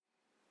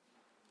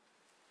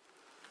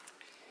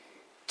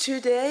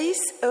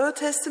Today's Old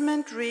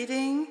Testament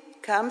reading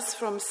comes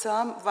from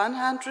Psalm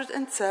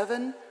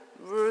 107,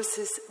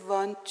 verses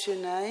 1 to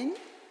 9,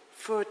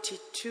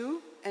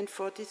 42 and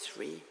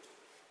 43.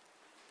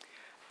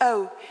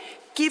 Oh,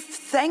 give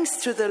thanks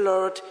to the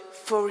Lord,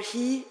 for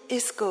he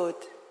is good.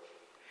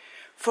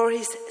 For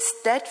his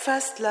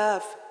steadfast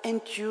love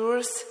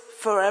endures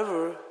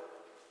forever.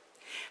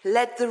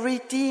 Let the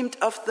redeemed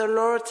of the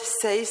Lord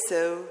say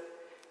so,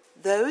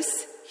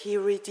 those he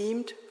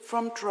redeemed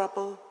from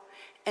trouble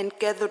and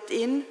gathered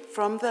in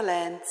from the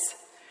lands,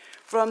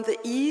 from the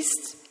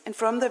east and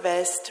from the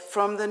west,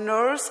 from the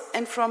north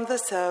and from the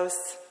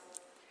south.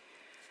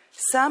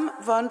 Some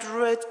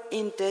wandered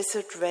in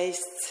desert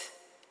wastes,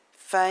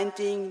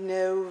 finding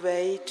no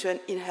way to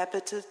an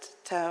inhabited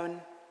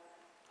town,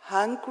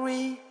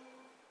 hungry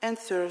and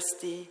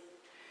thirsty.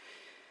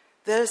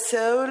 Their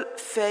soul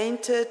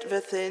fainted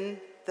within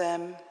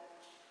them.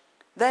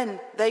 Then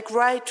they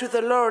cried to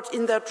the Lord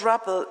in their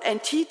trouble, and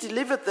he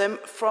delivered them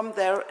from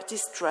their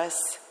distress.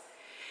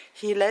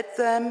 He led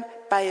them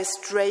by a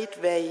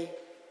straight way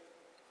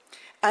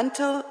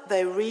until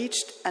they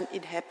reached an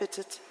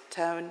inhabited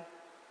town.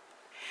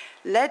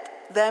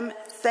 Let them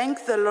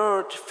thank the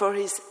Lord for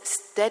his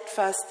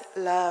steadfast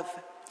love,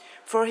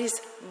 for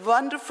his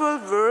wonderful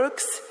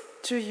works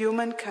to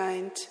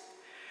humankind,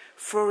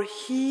 for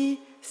he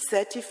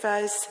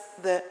satisfies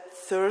the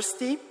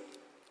thirsty,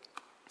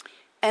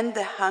 and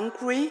the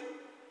hungry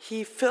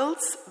he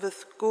fills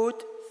with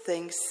good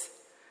things.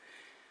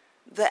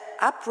 The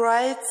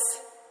upright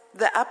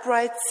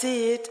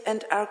see it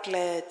and are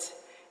glad,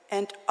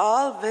 and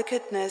all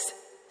wickedness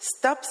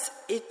stops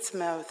its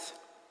mouth.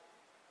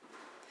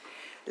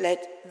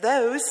 Let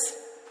those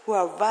who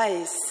are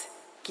wise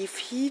give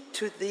heed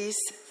to these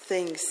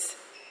things,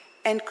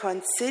 and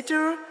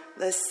consider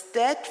the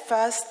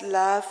steadfast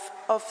love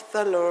of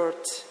the Lord.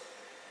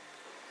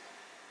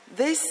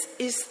 This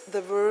is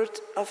the word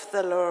of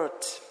the Lord.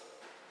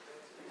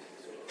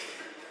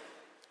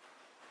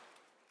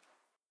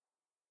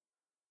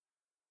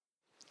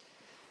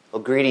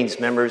 Well, greetings,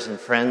 members and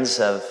friends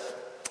of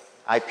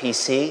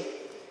IPC.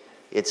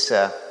 It's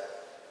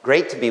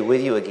great to be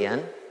with you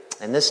again,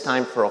 and this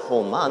time for a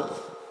whole month,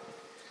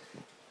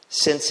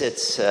 since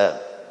it's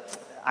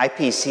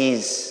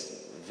IPC's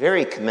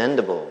very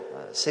commendable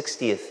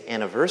 60th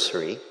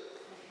anniversary.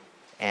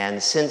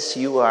 And since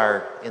you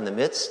are in the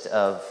midst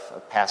of a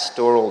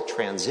pastoral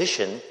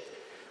transition,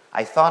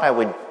 I thought I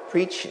would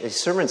preach a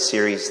sermon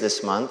series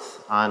this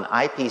month on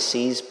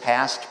IPC's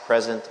past,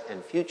 present,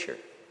 and future.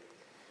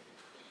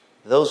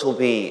 Those will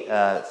be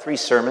 3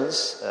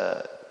 sermons,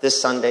 this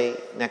Sunday,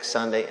 next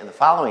Sunday, and the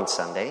following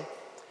Sunday.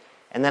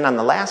 And then on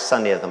the last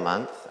Sunday of the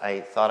month, I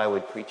thought I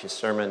would preach a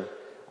sermon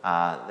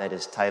that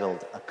is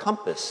titled, A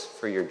Compass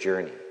for Your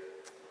Journey.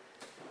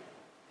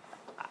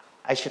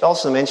 I should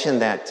also mention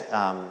that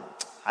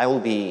I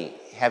will be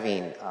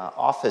having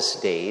office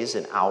days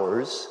and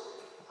hours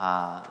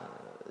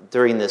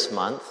during this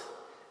month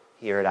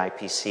here at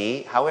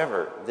IPC.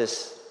 However,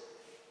 this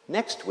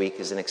next week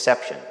is an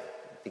exception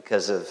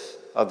because of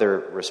other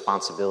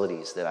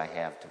responsibilities that I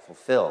have to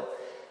fulfill.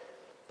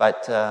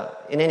 But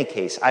in any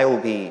case, I will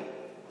be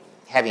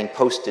having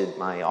posted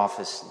my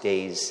office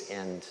days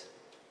and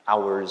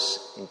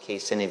hours in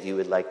case any of you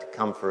would like to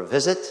come for a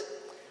visit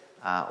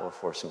or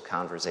for some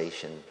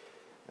conversation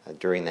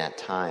during that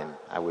time.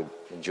 I would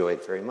enjoy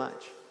it very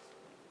much.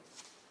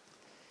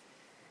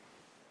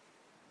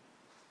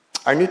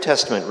 Our New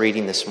Testament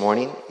reading this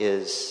morning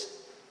is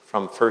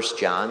from 1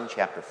 John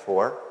chapter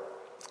 4,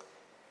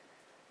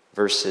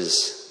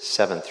 verses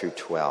 7 through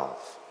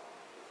 12.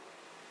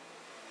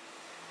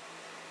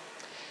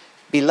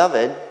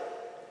 Beloved,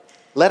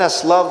 let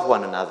us love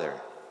one another,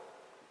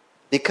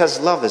 because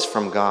love is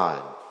from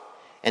God,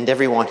 and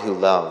everyone who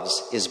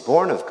loves is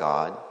born of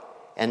God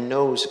and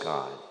knows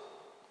God.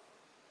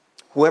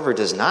 Whoever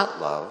does not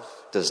love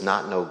does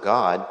not know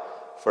God,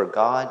 for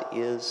God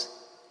is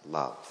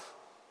love.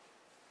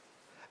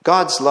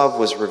 God's love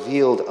was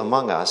revealed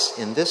among us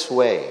in this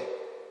way.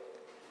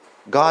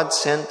 God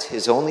sent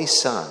his only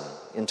Son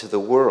into the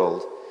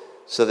world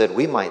so that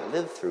we might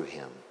live through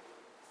him.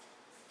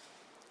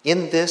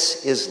 In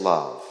this is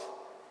love,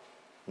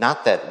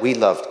 not that we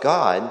loved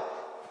God,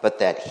 but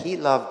that he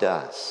loved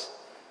us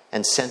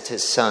and sent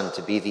his Son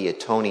to be the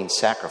atoning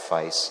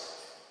sacrifice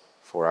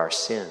for our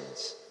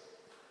sins.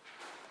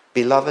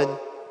 Beloved,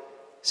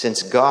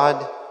 since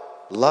God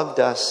loved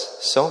us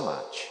so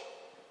much,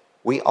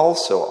 we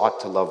also ought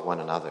to love one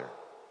another.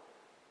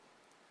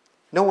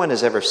 No one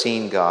has ever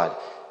seen God.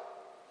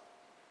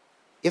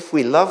 If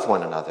we love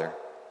one another,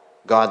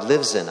 God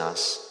lives in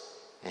us,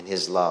 and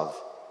his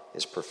love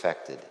is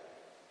perfected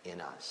in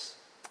us.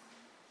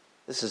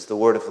 This is the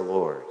word of the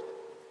Lord.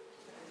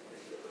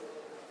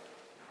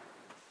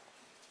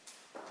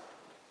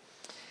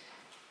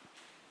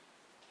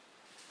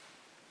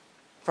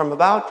 From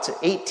about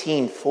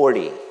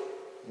 1840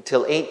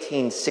 until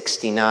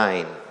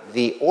 1869,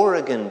 the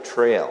Oregon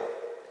Trail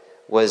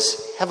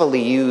was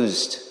heavily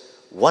used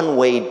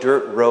one-way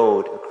dirt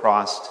road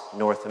across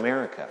North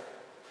America.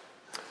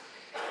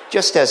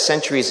 Just as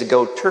centuries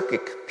ago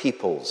Turkic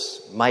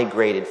peoples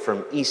migrated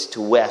from east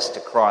to west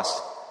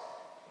across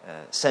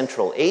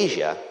Central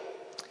Asia,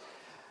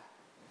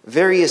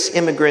 various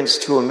immigrants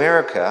to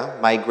America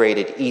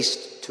migrated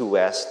east to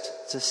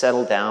west to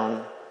settle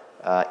down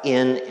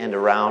in and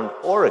around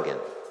Oregon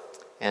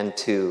and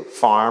to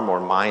farm or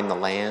mine the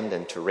land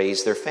and to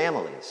raise their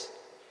families.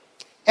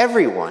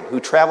 Everyone who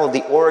traveled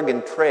the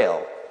Oregon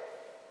Trail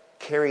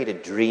carried a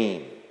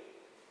dream,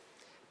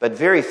 but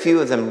very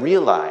few of them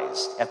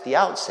realized at the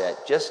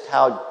outset just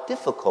how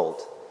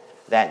difficult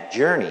that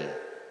journey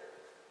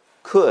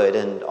could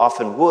and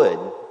often would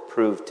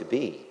prove to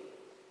be.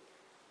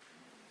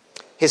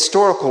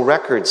 Historical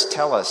records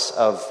tell us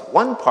of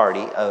one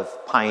party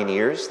of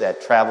pioneers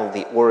that traveled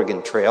the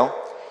Oregon Trail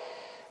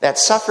that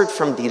suffered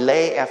from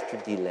delay after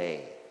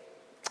delay.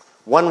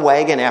 One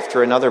wagon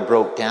after another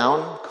broke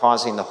down,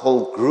 causing the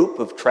whole group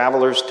of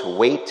travelers to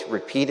wait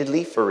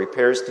repeatedly for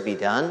repairs to be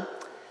done.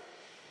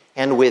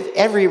 And with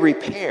every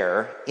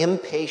repair,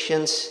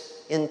 impatience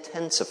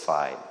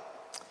intensified.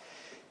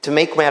 To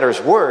make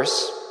matters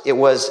worse, it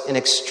was an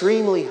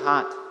extremely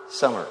hot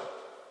summer.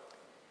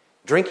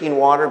 Drinking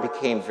water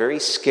became very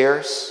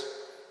scarce,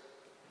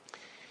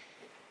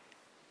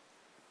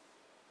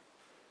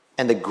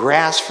 and the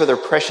grass for their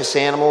precious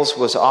animals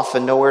was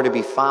often nowhere to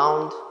be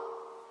found.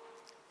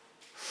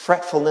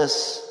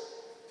 Fretfulness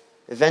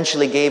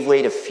eventually gave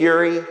way to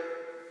fury,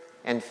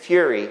 and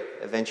fury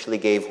eventually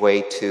gave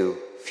way to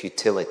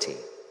futility.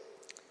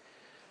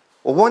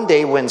 Well, one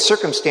day when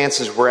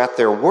circumstances were at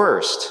their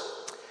worst,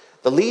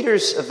 the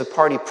leaders of the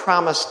party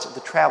promised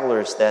the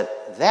travelers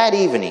that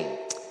evening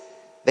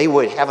they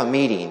would have a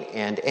meeting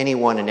and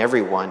anyone and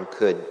everyone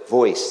could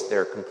voice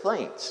their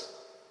complaints.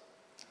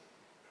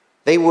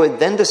 They would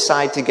then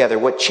decide together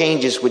what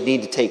changes would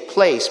need to take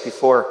place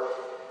before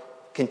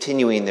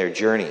continuing their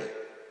journey.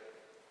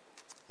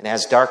 And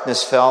as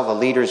darkness fell, the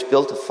leaders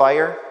built a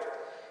fire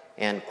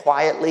and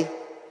quietly,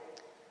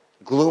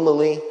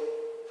 gloomily,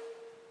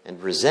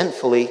 and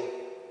resentfully,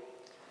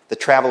 the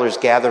travelers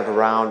gathered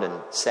around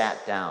and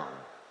sat down.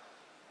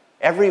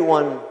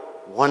 Everyone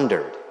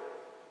wondered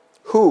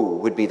who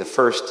would be the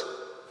first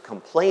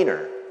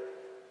complainer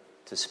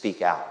to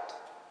speak out.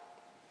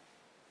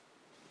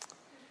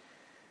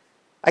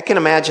 I can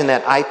imagine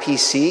that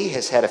IPC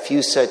has had a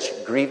few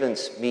such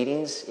grievance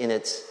meetings in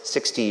its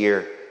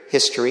 60-year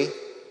history.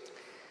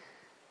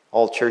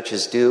 All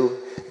churches do.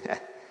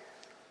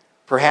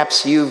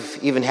 Perhaps you've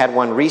even had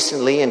one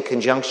recently in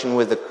conjunction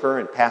with the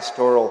current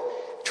pastoral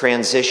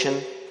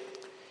transition.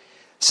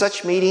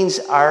 Such meetings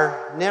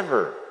are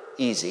never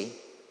easy,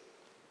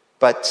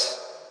 but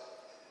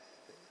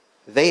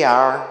they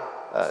are,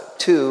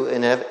 too,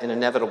 an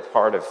inevitable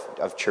part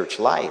of church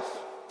life.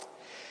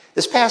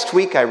 This past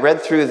week, I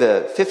read through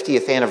the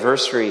 50th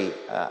anniversary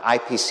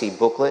IPC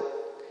booklet,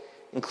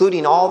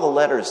 including all the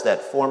letters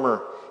that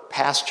former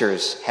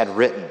pastors had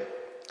written.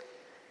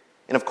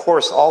 And of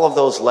course, all of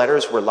those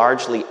letters were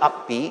largely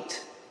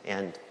upbeat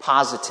and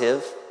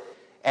positive,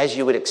 as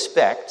you would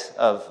expect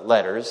of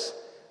letters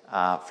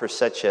for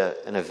such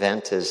an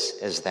event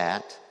as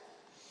that.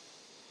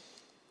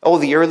 Oh,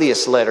 the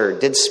earliest letter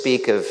did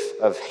speak of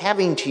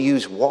having to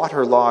use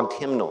waterlogged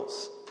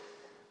hymnals,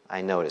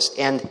 I noticed,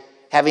 and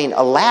having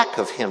a lack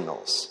of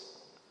hymnals.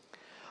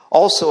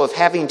 Also of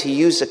having to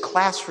use a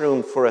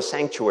classroom for a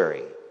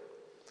sanctuary,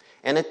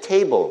 and a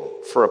table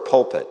for a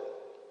pulpit,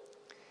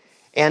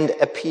 and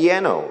a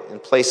piano in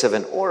place of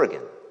an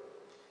organ.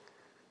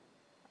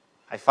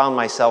 I found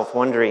myself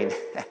wondering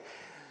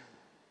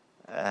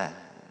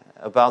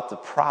about the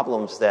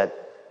problems that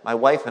my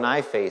wife and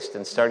I faced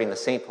in starting the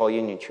St. Paul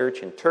Union Church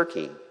in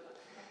Turkey.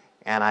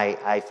 And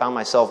I found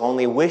myself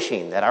only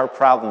wishing that our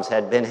problems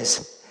had been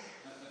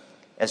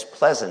as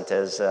pleasant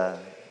as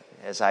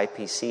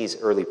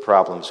IPC's early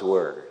problems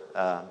were.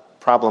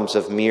 Problems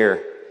of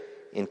mere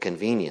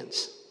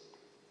inconvenience.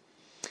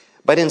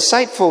 But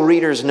insightful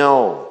readers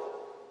know,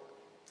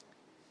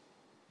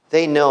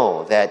 they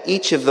know that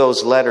each of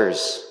those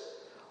letters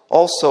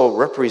also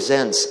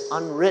represents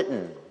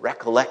unwritten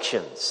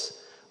recollections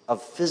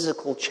of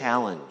physical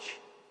challenge,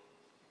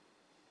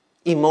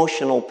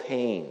 emotional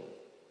pain,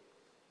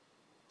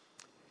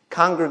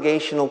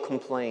 congregational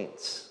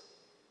complaints,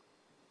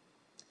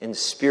 and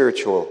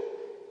spiritual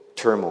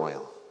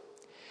turmoil.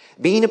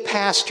 Being a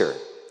pastor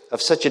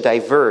of such a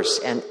diverse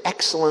and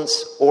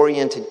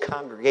excellence-oriented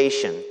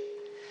congregation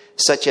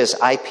such as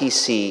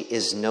IPC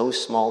is no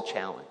small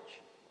challenge.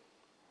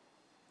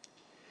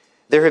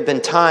 There have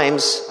been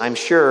times, I'm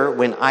sure,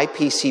 when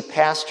IPC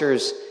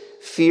pastors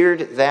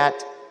feared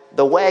that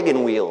the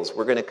wagon wheels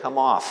were going to come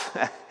off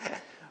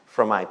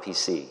from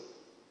IPC.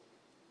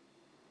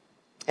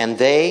 And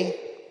they,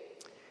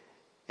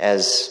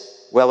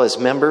 as well as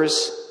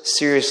members,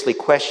 seriously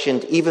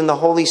questioned even the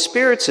Holy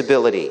Spirit's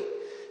ability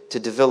to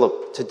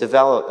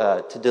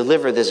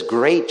deliver this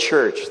great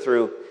church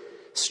through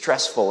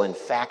stressful and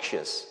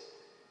factious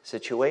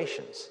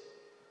situations.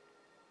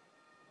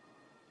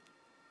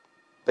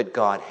 But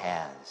God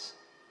has.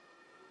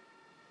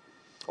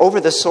 Over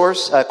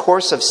the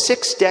course of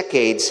 6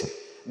 decades,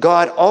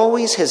 God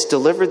always has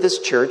delivered this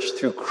church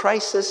through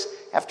crisis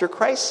after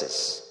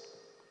crisis.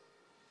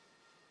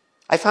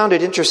 I found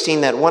it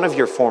interesting that one of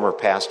your former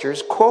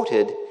pastors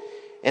quoted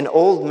an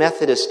old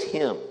Methodist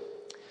hymn,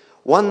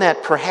 one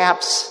that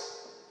perhaps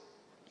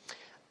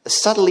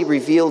subtly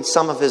revealed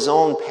some of his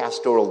own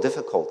pastoral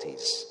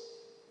difficulties.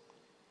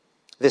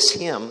 This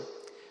hymn,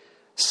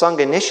 sung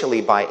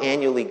initially by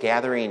annually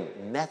gathering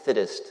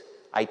Methodist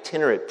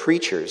itinerant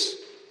preachers,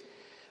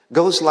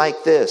 goes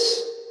like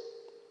this: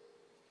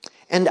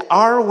 "And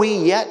are we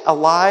yet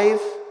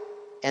alive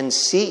and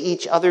see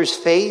each other's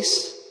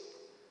face?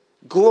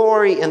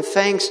 Glory and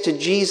thanks to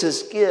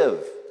Jesus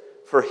give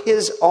for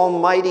his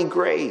almighty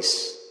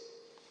grace.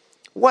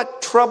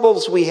 What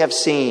troubles we have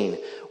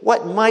seen,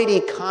 what mighty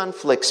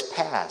conflicts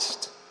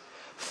past,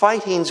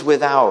 fightings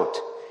without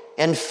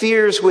and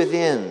fears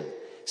within,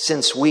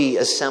 since we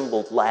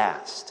assembled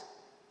last."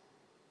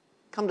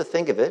 Come to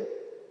think of it,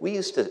 we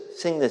used to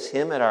sing this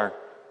hymn at our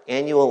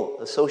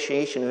annual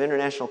Association of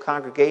International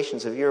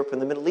Congregations of Europe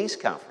and the Middle East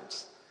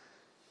Conference.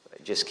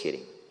 Just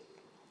kidding.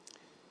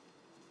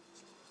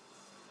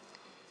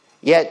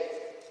 Yet,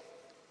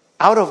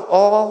 out of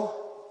all,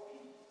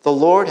 the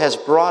Lord has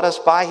brought us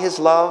by his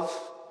love,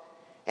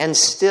 and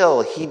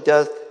still he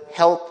doth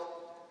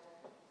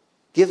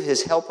give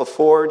his help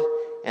afford,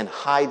 and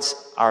hides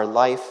our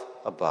life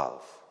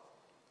above.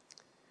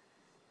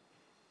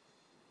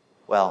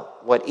 Well,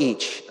 what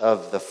each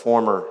of the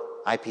former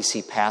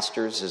IPC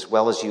pastors, as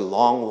well as you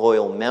long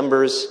loyal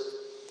members,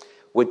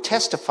 would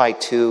testify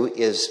to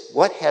is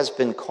what has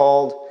been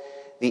called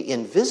the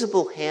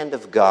invisible hand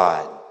of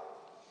God,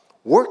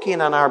 working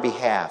on our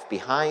behalf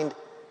behind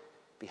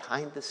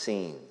the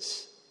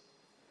scenes.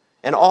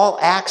 And all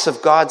acts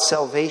of God's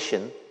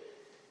salvation,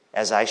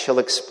 as I shall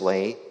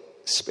explain,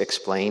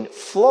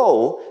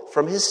 flow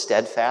from his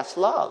steadfast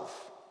love.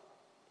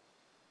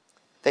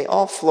 They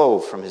all flow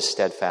from his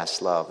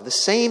steadfast love. The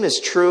same is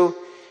true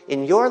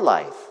in your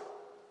life,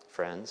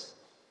 friends.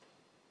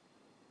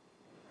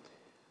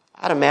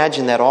 I'd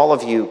imagine that all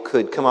of you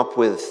could come up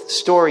with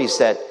stories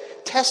that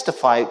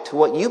testify to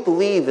what you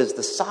believe is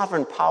the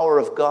sovereign power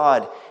of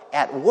God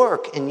at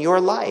work in your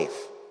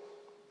life.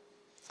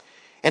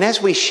 And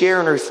as we share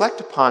and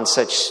reflect upon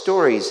such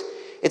stories,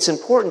 it's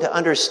important to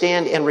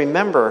understand and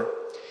remember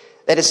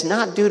that it's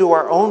not due to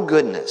our own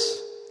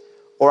goodness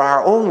or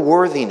our own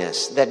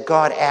worthiness that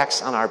God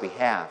acts on our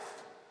behalf.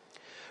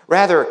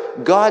 Rather,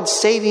 God's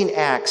saving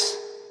acts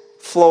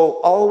flow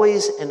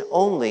always and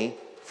only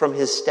from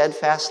his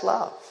steadfast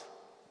love.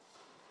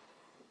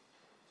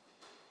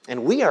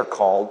 And we are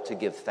called to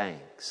give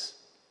thanks.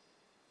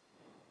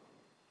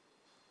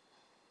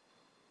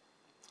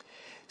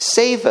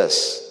 Save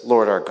us,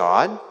 Lord our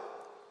God,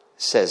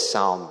 says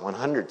Psalm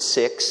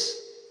 106,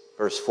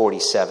 verse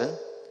 47,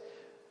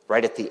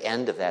 right at the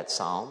end of that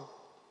psalm.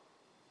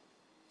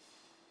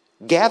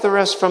 Gather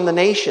us from the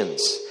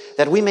nations,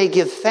 that we may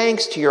give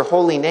thanks to your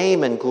holy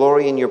name and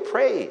glory in your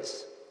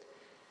praise.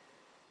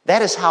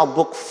 That is how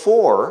Book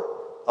 4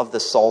 of the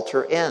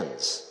Psalter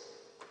ends,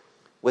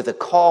 with a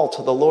call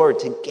to the Lord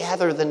to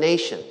gather the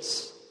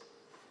nations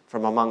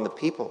from among the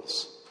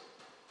peoples.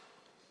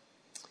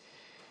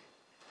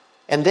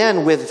 And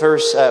then with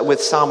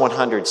Psalm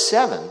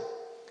 107,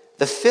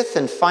 the fifth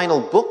and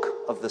final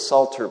book of the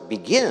Psalter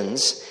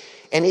begins,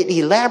 and it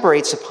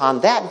elaborates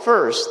upon that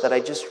verse that I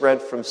just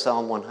read from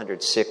Psalm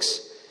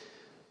 106,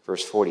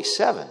 verse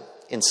 47.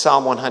 In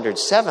Psalm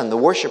 107, the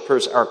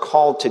worshipers are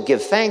called to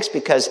give thanks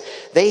because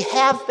they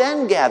have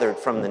been gathered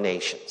from the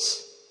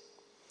nations,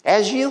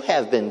 as you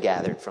have been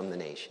gathered from the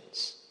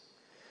nations.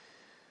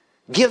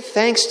 Give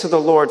thanks to the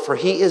Lord, for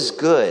he is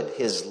good.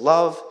 His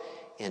love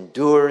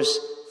endures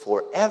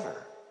forever.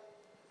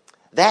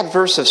 That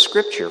verse of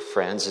Scripture,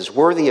 friends, is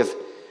worthy of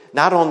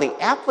not only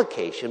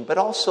application, but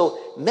also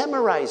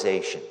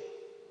memorization.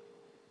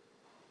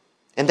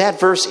 And that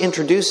verse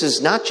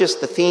introduces not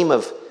just the theme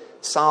of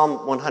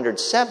Psalm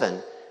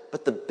 107,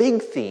 but the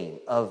big theme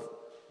of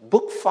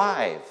Book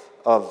 5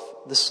 of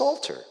the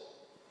Psalter.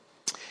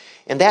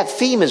 And that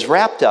theme is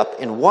wrapped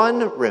up in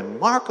one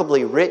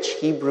remarkably rich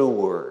Hebrew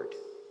word,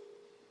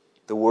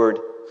 the word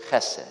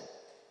chesed.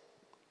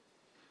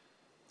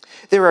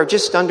 There are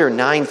just under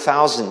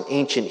 9,000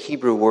 ancient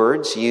Hebrew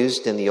words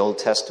used in the Old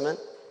Testament.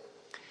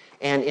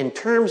 And in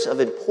terms of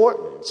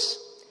importance,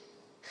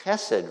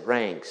 chesed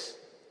ranks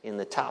in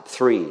the top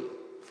 3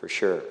 for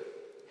sure.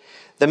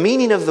 The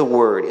meaning of the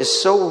word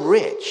is so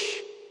rich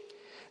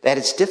that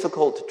it's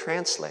difficult to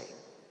translate.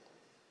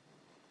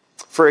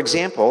 For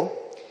example,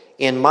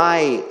 in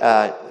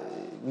my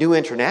New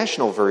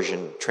International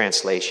Version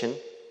translation,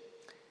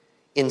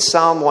 in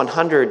Psalm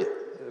 100,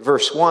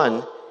 verse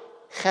 1,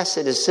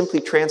 chesed is simply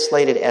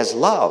translated as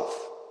love.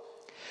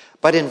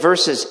 But in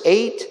verses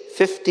 8,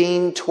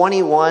 15,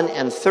 21,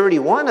 and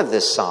 31 of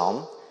this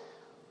psalm,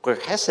 where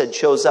chesed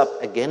shows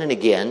up again and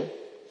again,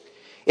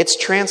 it's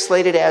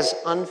translated as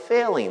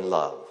unfailing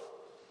love.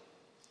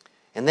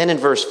 And then in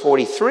verse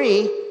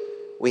 43,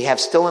 we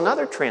have still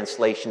another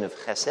translation of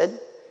chesed,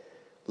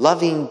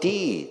 loving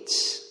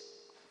deeds.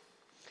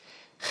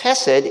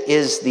 Chesed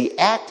is the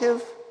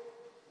active,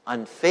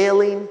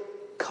 unfailing,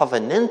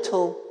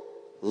 covenantal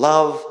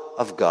love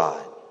of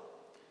God.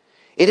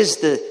 It is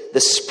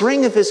the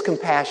spring of his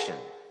compassion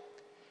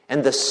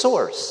and the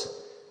source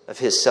of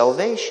his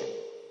salvation.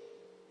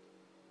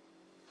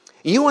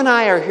 You and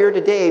I are here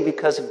today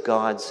because of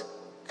God's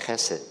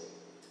chesed.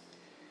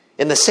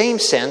 In the same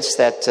sense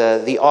that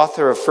the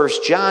author of 1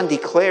 John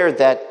declared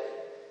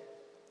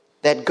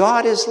that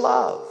God is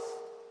love.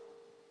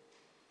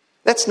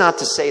 That's not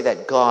to say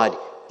that God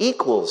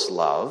equals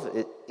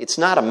love. It's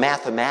not a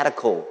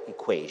mathematical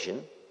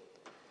equation.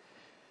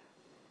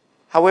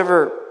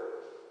 However,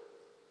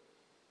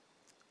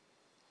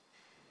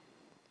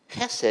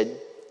 chesed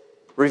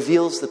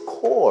reveals the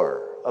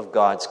core of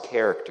God's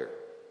character.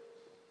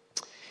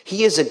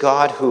 He is a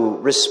God who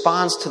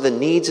responds to the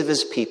needs of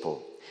his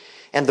people,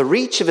 and the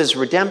reach of his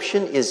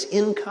redemption is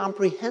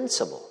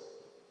incomprehensible.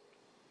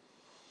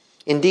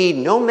 Indeed,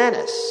 no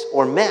menace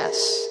or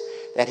mess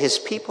that his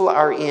people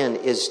are in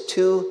is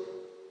too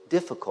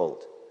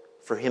difficult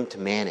for him to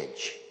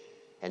manage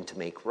and to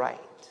make right.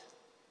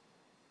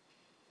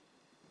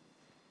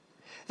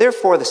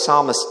 Therefore, the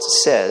psalmist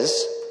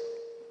says,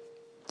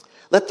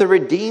 "Let the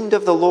redeemed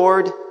of the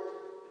Lord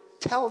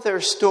tell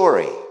their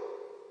story.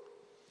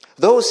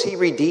 Those he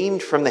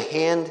redeemed from the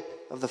hand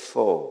of the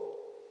foe.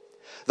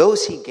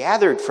 Those he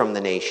gathered from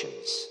the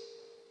nations,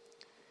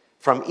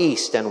 from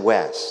east and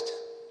west,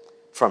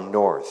 from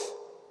north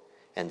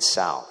and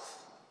south."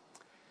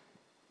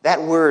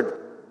 That word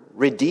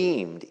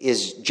redeemed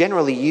is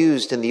generally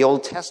used in the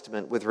Old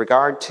Testament with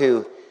regard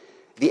to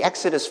the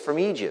exodus from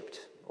Egypt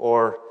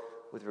or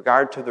with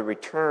regard to the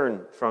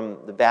return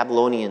from the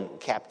Babylonian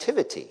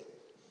captivity.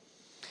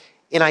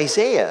 In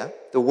Isaiah,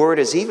 the word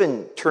is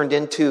even turned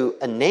into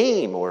a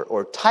name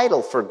or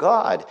title for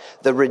God,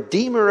 the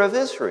Redeemer of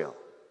Israel.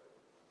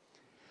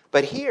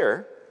 But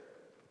here,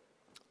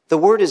 the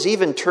word is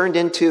even turned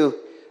into,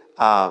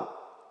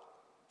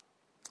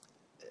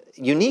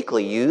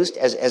 uniquely used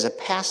as a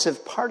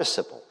passive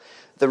participle.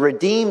 The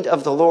redeemed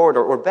of the Lord,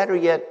 or better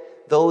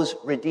yet, those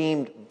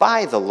redeemed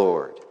by the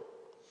Lord.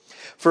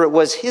 For it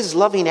was his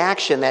loving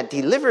action that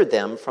delivered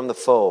them from the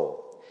foe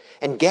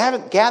and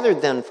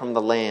gathered them from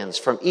the lands,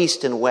 from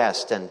east and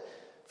west, and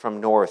from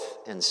north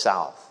and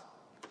south.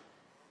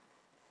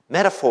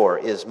 Metaphor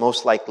is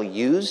most likely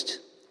used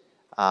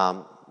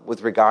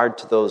with regard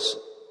to those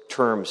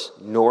terms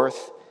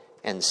north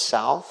and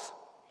south.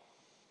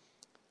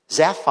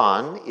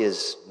 Zaphon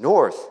is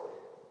north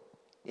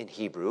in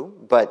Hebrew,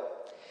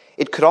 but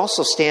it could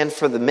also stand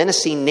for the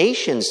menacing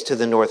nations to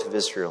the north of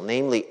Israel,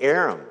 namely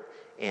Aram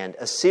and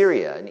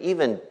Assyria, and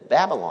even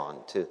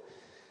Babylon to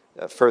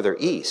further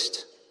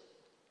east.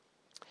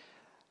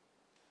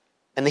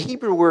 And the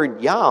Hebrew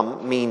word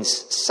yam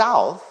means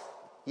south,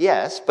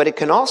 yes, but it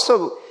can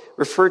also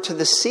refer to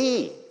the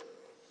sea,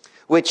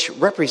 which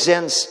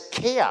represents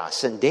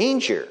chaos and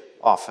danger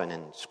often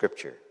in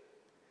Scripture.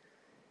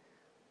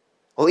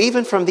 Well,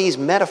 even from these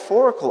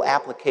metaphorical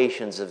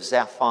applications of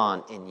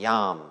Zaphon and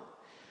Yam,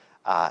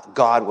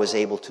 God was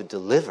able to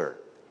deliver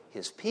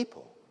his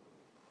people.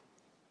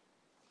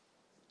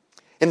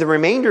 In the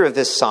remainder of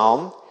this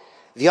psalm,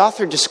 the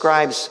author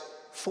describes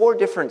 4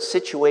 different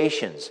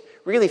situations,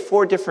 really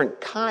 4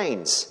 different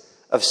kinds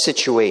of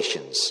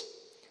situations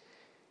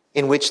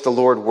in which the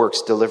Lord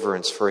works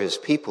deliverance for his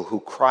people who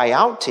cry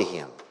out to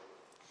him.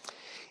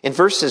 In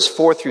verses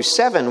 4 through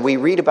 7, we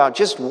read about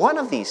just one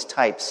of these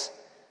types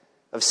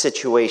of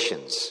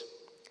situations.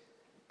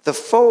 The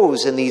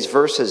foes in these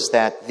verses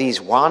that these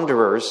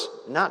wanderers,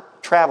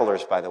 not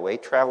travelers by the way,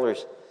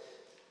 travelers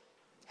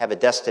have a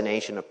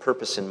destination, a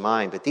purpose in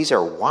mind, but these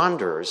are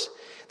wanderers.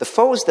 The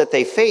foes that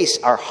they face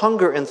are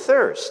hunger and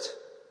thirst.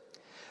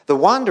 The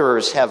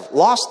wanderers have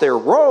lost their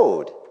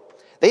road.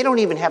 They don't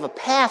even have a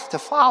path to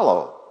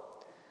follow.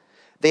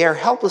 They are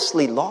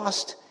helplessly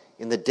lost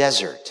in the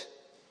desert,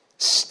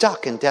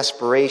 stuck in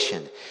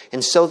desperation.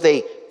 And so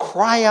they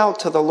cry out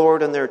to the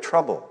Lord in their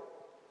trouble.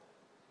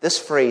 This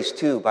phrase,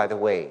 too, by the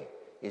way,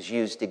 is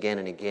used again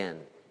and again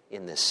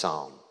in this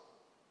psalm.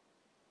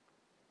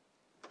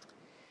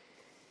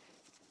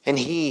 And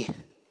he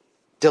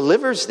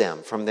delivers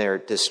them from their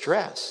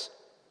distress.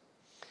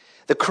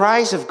 The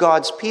cries of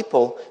God's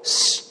people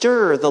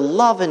stir the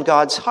love in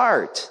God's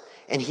heart,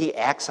 and he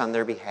acts on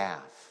their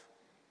behalf.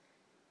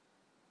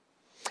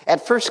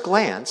 At first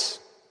glance,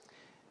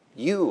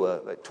 you,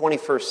 a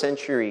 21st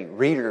century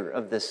reader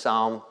of this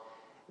psalm,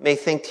 may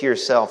think to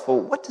yourself, well,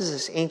 what does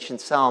this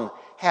ancient psalm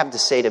have to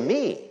say to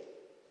me?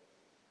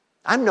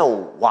 I'm no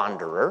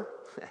wanderer.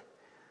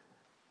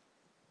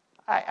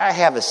 I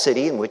have a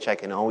city in which I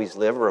can always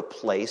live, or a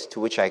place to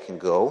which I can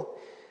go.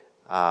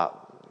 How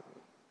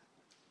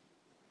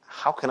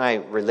can I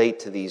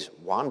relate to these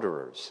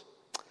wanderers?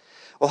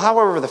 Well,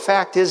 however, the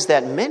fact is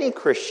that many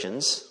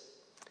Christians,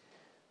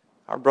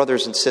 our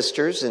brothers and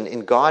sisters,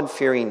 and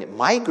God-fearing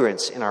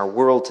migrants in our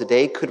world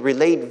today could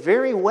relate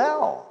very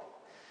well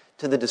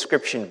to the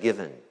description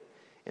given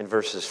in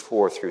verses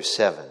 4 through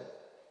 7.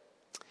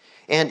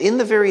 And in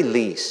the very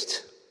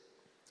least,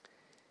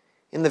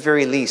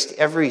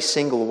 every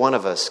single one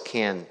of us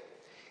can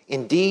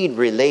indeed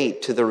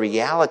relate to the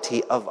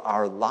reality of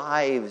our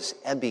lives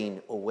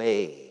ebbing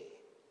away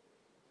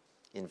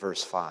in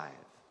verse 5.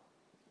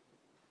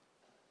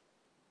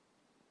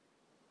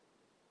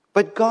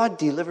 But God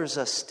delivers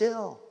us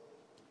still.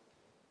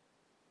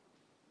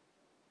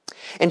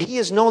 And he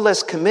is no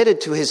less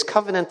committed to his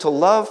covenantal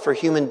love for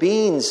human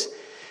beings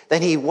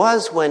than he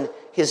was when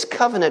his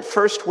covenant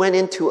first went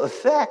into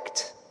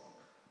effect.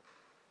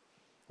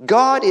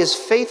 God is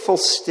faithful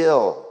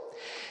still.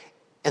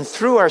 And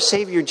through our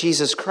Savior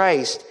Jesus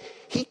Christ,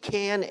 he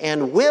can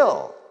and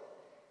will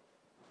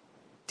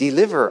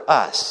deliver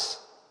us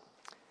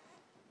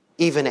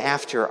even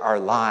after our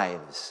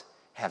lives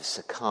have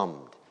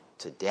succumbed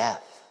to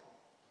death.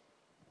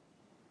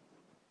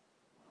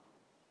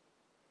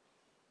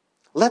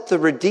 Let the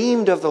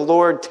redeemed of the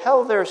Lord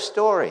tell their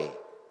story.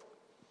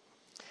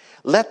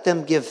 Let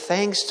them give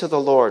thanks to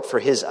the Lord for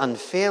his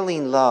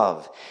unfailing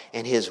love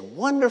and his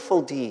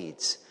wonderful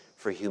deeds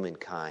for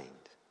humankind.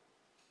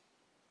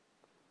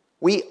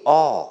 We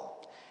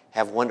all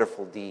have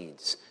wonderful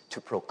deeds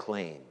to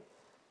proclaim.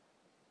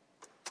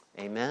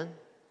 Amen?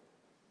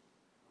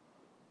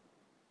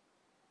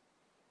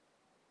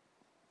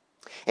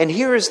 And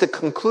here is the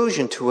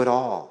conclusion to it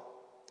all.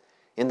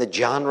 In the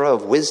genre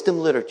of wisdom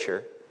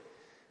literature,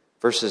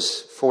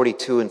 verses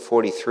 42 and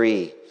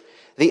 43,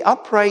 the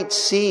upright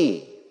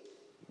see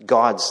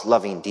God's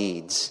loving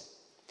deeds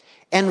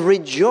and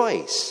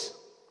rejoice,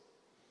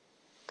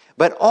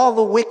 but all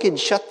the wicked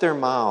shut their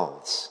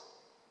mouths.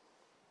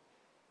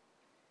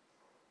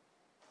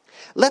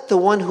 Let the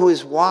one who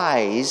is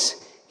wise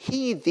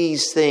heed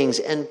these things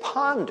and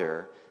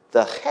ponder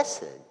the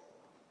chesed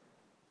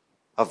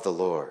of the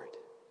Lord.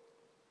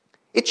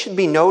 It should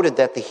be noted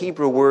that the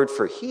Hebrew word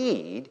for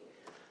heed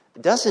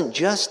doesn't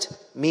just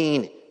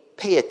mean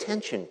pay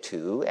attention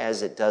to,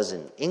 as it does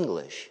in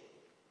English,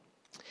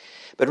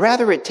 but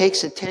rather it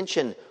takes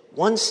attention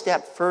one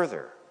step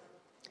further,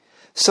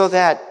 so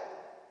that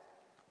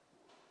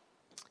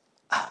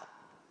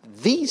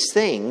these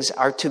things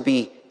are to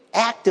be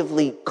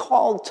actively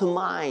called to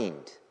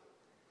mind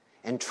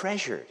and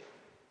treasured.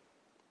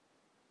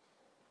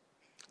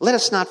 Let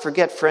us not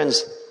forget,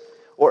 friends,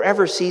 or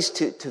ever cease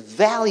to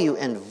value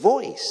and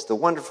voice the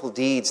wonderful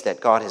deeds that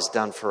God has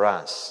done for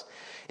us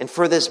and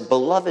for this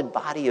beloved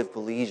body of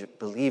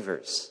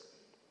believers,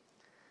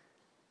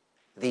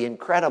 the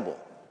incredible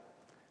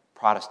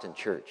Protestant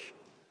Church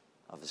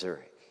of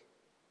Zurich.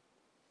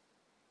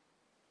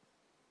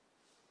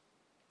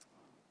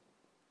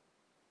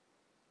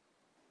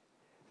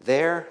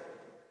 There,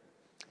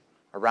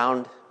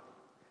 around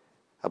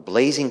a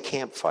blazing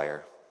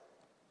campfire,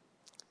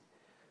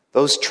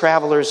 those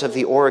travelers of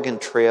the Oregon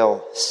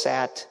Trail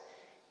sat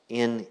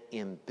in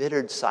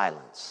embittered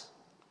silence,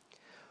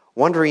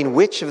 wondering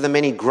which of the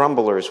many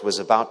grumblers was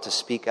about to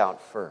speak out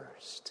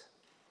first.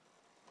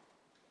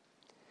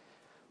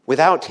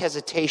 Without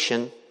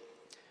hesitation,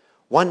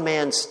 one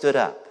man stood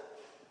up,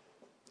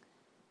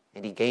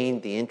 and he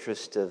gained the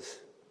interest of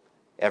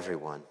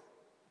everyone.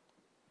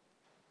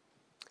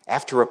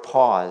 After a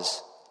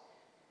pause,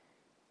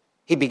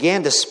 he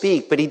began to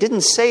speak, but he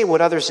didn't say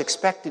what others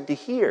expected to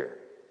hear.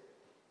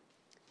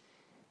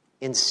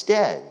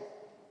 Instead,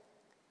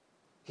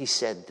 he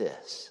said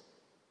this: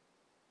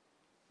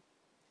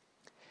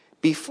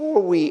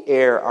 "Before we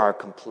air our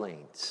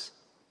complaints,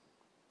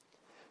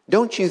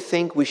 don't you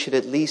think we should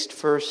at least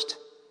first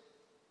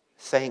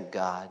thank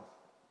God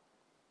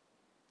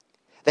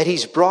that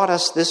he's brought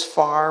us this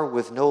far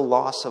with no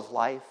loss of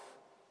life,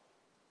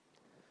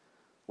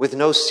 with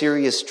no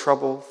serious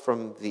trouble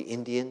from the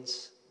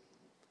Indians,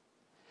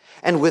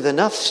 and with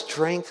enough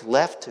strength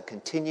left to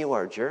continue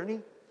our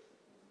journey?"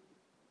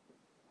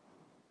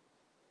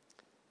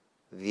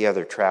 The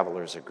other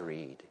travelers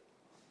agreed.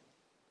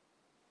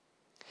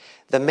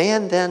 The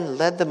man then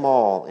led them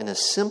all in a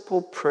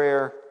simple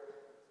prayer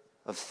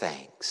of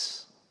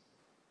thanks.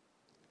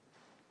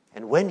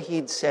 And when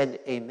he'd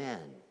said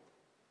amen,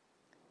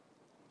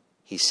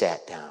 he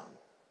sat down.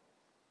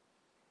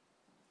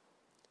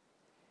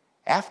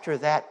 After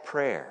that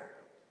prayer,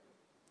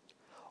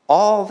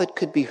 all that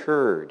could be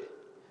heard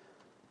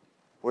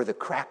were the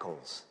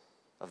crackles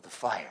of the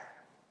fire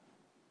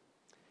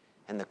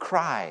and the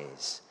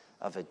cries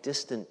of a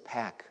distant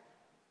pack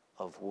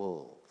of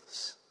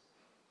wolves.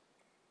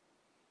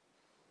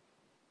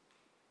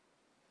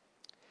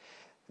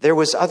 There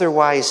was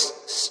otherwise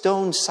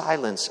stone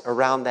silence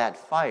around that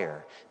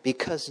fire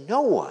because no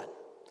one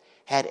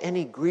had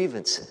any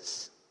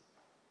grievances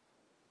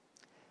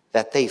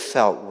that they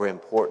felt were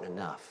important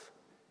enough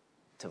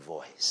to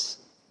voice.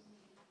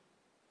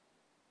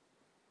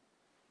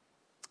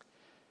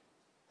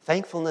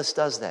 Thankfulness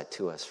does that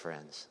to us,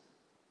 friends.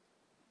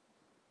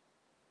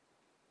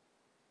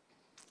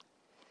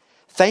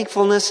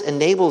 Thankfulness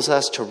enables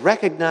us to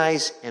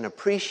recognize and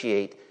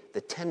appreciate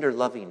the tender,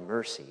 loving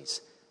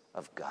mercies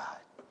of God.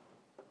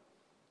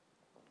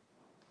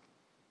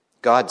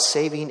 God's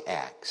saving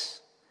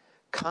acts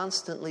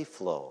constantly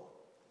flow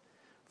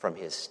from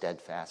his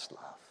steadfast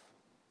love.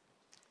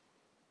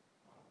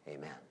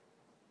 Amen.